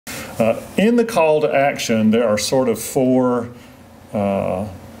In the call to action, there are sort of four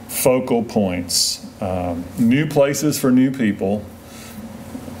focal points. New places for new people,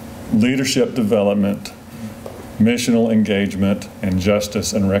 leadership development, missional engagement, and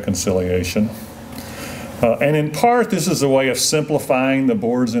justice and reconciliation. And in part, this is a way of simplifying the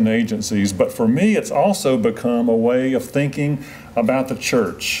boards and agencies, but for me, it's also become a way of thinking about the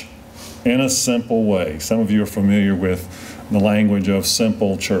church in a simple way. Some of you are familiar with the language of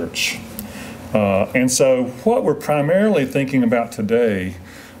simple church. And so what we're primarily thinking about today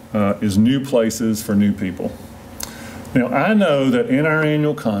is new places for new people. Now, I know that in our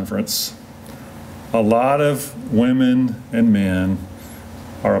annual conference, a lot of women and men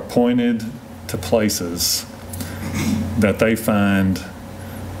are appointed to places that they find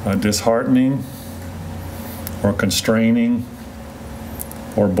disheartening or constraining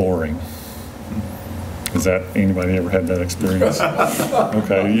or boring. Is that, anybody ever had that experience?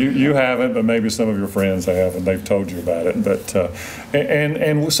 Okay, you haven't, but maybe some of your friends have, and they've told you about it. But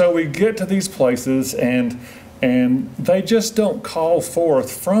and so we get to these places, and they just don't call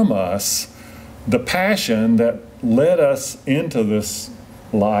forth from us the passion that led us into this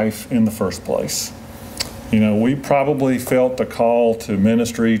life in the first place. You know, we probably felt the call to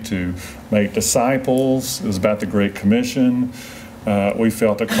ministry to make disciples. It was about the Great Commission. We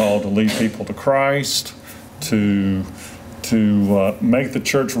felt a call to lead people to Christ, to make the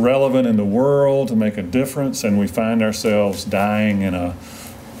church relevant in the world, to make a difference, and we find ourselves dying in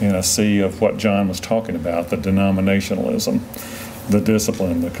a sea of what John was talking about, the denominationalism, the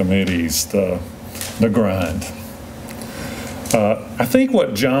discipline, the committees, the grind. I think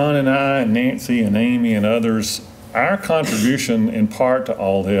what John and I and Nancy and Amy and others, our contribution in part to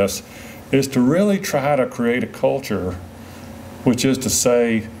all this is to really try to create a culture which is to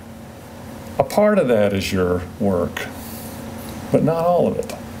say a part of that is your work, but not all of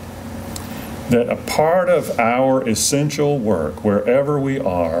it. That a part of our essential work, wherever we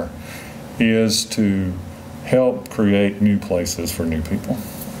are, is to help create new places for new people.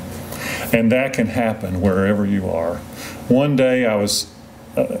 And that can happen wherever you are. One day I was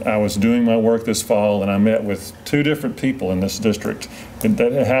doing my work this fall, and I met with two different people in this district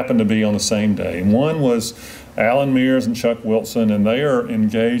that happened to be on the same day. And one was Alan Mears and Chuck Wilson, and they are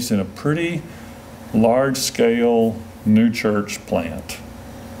engaged in a pretty large-scale new church plant,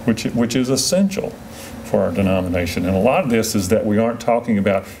 which is essential for our denomination. And a lot of this is that we aren't talking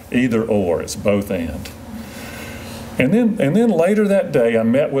about either or, it's both and. And then later that day, I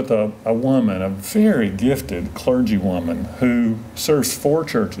met with a woman, a very gifted clergy woman who serves 4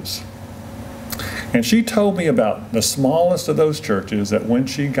 churches. And she told me about the smallest of those churches that when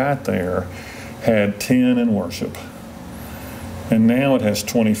she got there had 10 in worship. And now it has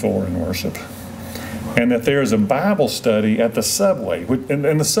 24 in worship. And that there's a Bible study at the subway.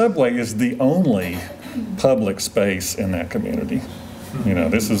 And the subway is the only public space in that community. You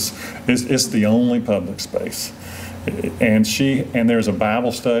know, it's the only public space. And there's a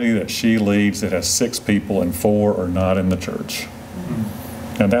Bible study that she leads that has 6 people and 4 are not in the church.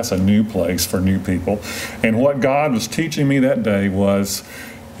 And that's a new place for new people. And what God was teaching me that day was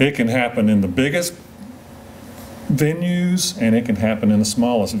it can happen in the biggest venues and it can happen in the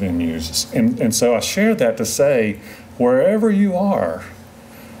smallest venues. And so I shared that to say, wherever you are,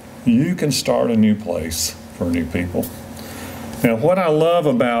 you can start a new place for new people. Now, what I love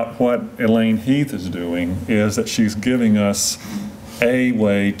about what Elaine Heath is doing is that she's giving us a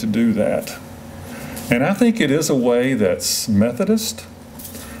way to do that. And I think it is a way that's Methodist.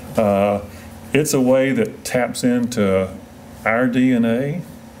 It's a way that taps into our DNA.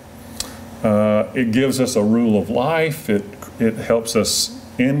 It gives us a rule of life. It helps us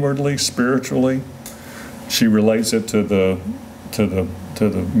inwardly, spiritually. She relates it to the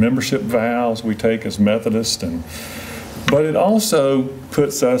membership vows we take as Methodists, but it also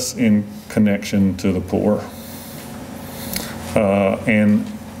puts us in connection to the poor. And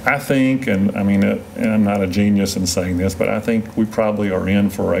I think, and I mean, and I'm not a genius in saying this, but I think we probably are in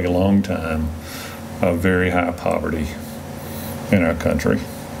for a long time of very high poverty in our country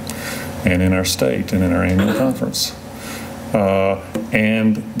and in our state and in our annual conference.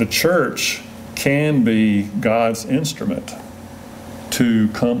 And the church can be God's instrument to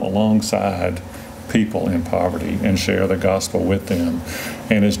come alongside people in poverty and share the gospel with them.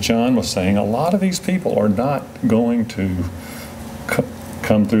 And as John was saying, a lot of these people are not going to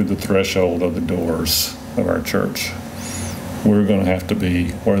come through the threshold of the doors of our church. We're going to have to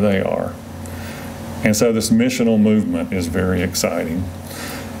be where they are. And so this missional movement is very exciting.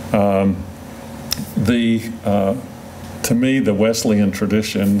 To me, the Wesleyan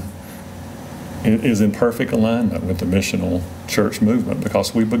tradition is in perfect alignment with the missional church movement,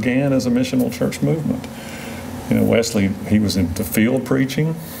 because we began as a missional church movement. You know, Wesley, he was into field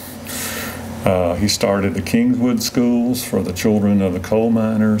preaching. He started the Kingswood schools for the children of the coal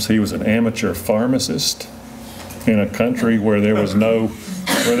miners. He was an amateur pharmacist in a country where there was no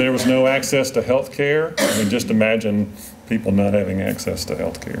access to health care. I mean, just imagine people not having access to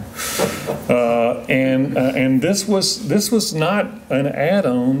health care. And this was not an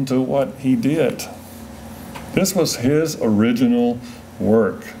add-on to what he did. This was his original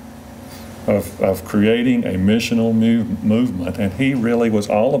work of creating a missional movement, and he really was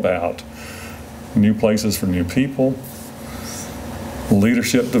all about new places for new people,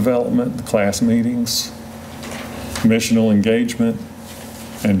 leadership development, class meetings, missional engagement,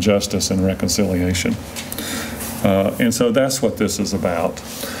 and justice and reconciliation. And so that's what this is about.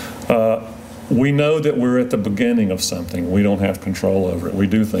 We know that we're at the beginning of something. We don't have control over it. We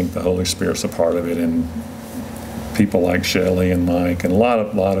do think the Holy Spirit's a part of it, and people like Shelley and Mike and a lot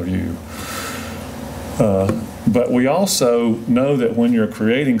of you. But we also know that when you're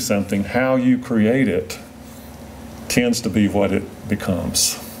creating something, how you create it tends to be what it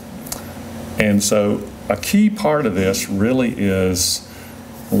becomes. And so a key part of this really is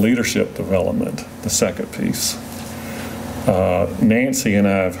leadership development, the second piece. Nancy and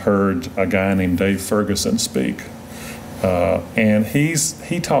I have heard a guy named Dave Ferguson speak, and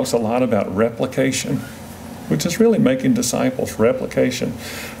he talks a lot about replication, which is really making disciples. Replication,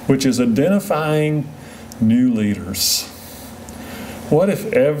 which is identifying new leaders. What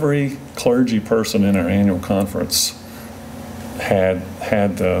if every clergy person in our annual conference had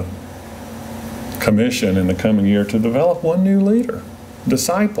the commission in the coming year to develop one new leader,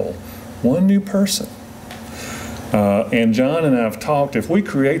 disciple one new person? And John and I have talked, if we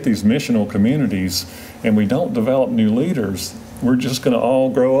create these missional communities and we don't develop new leaders, we're just going to all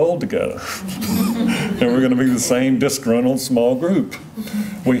grow old together. And we're going to be the same disgruntled small group.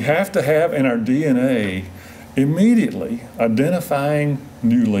 We have to have in our DNA immediately identifying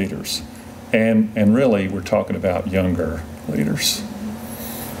new leaders. And really, we're talking about younger leaders.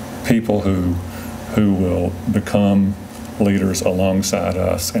 People who will become leaders alongside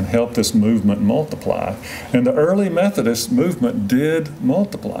us and help this movement multiply. And the early Methodist movement did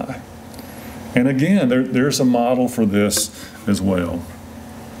multiply. And again, there's a model for this as well.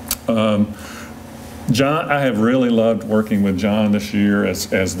 John, I have really loved working with John this year as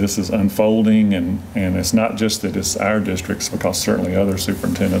this is unfolding, and it's not just that it's our districts, because certainly other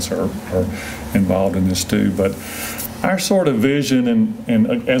superintendents are involved in this too, but our sort of vision,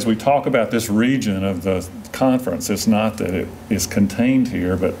 and as we talk about this region of the conference, it's not that it is contained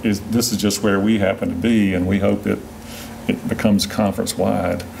here, but this is just where we happen to be, and we hope it becomes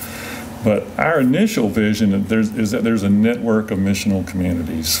conference-wide. But our initial vision is that there's a network of missional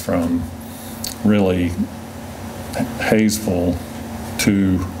communities from really Hayesville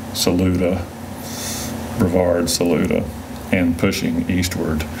to Saluda, Brevard, Saluda, and pushing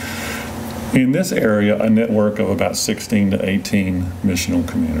eastward. In this area, a network of about 16 to 18 missional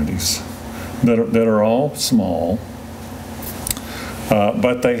communities that are all small,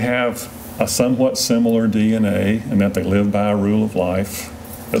 but they have a somewhat similar DNA in that they live by a rule of life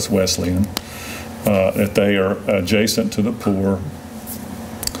that's Wesleyan, that they are adjacent to the poor,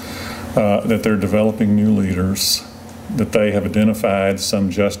 that they're developing new leaders, that they have identified some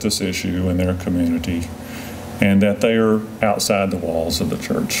justice issue in their community, and that they are outside the walls of the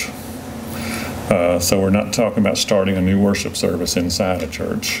church. So we're not talking about starting a new worship service inside a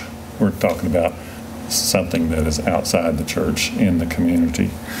church. We're talking about something that is outside the church in the community.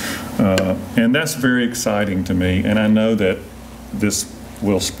 And that's very exciting to me, and I know that this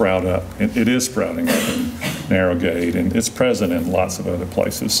will sprout up. It is sprouting up in Narrowgate, and it's present in lots of other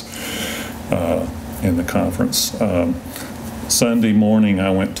places in the conference. Sunday morning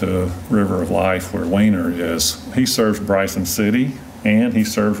I went to River of Life where Wayner is. He serves Bryson City, and he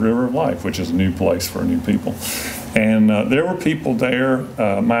serves River of Life, which is a new place for new people. And there were people there.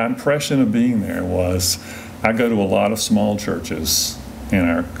 My impression of being there was, I go to a lot of small churches,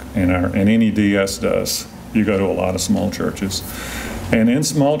 and any DS does. You go to a lot of small churches. And in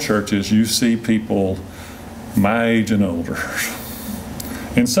small churches, you see people my age and older.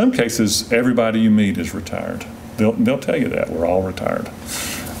 In some cases, everybody you meet is retired. They'll tell you that, we're all retired.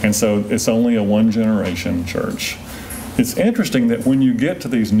 And so it's only a one-generation church. It's interesting that when you get to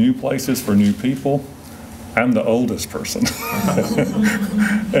these new places for new people, I'm the oldest person.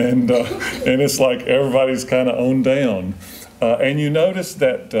 and it's like everybody's kind of owned down. And you notice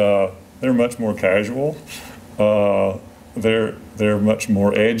that they're much more casual. They're much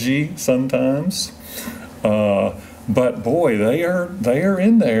more edgy sometimes. But boy, they are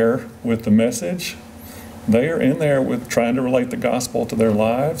in there with the message. They are in there with trying to relate the gospel to their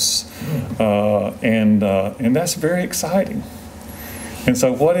lives, and that's very exciting. And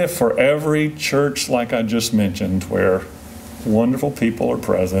so what if for every church like I just mentioned, where wonderful people are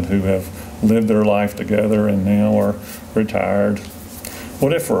present who have lived their life together and now are retired,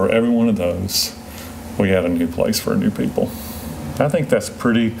 what if for every one of those we had a new place for new people? I think that's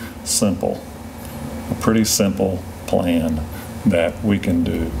pretty simple, a pretty simple plan that we can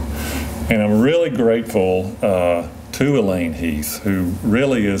do. And I'm really grateful to Elaine Heath, who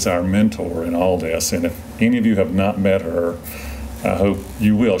really is our mentor in all this. And if any of you have not met her, I hope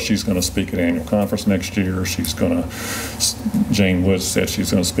you will. She's going to speak at annual conference next year. She's going to, Jane Woods said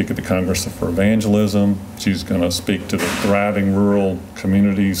she's going to speak at the Congress for Evangelism. She's going to speak to the Thriving Rural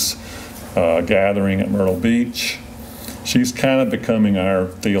Communities gathering at Myrtle Beach. She's kind of becoming our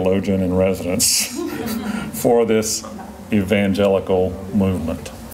theologian in residence for this evangelical movement.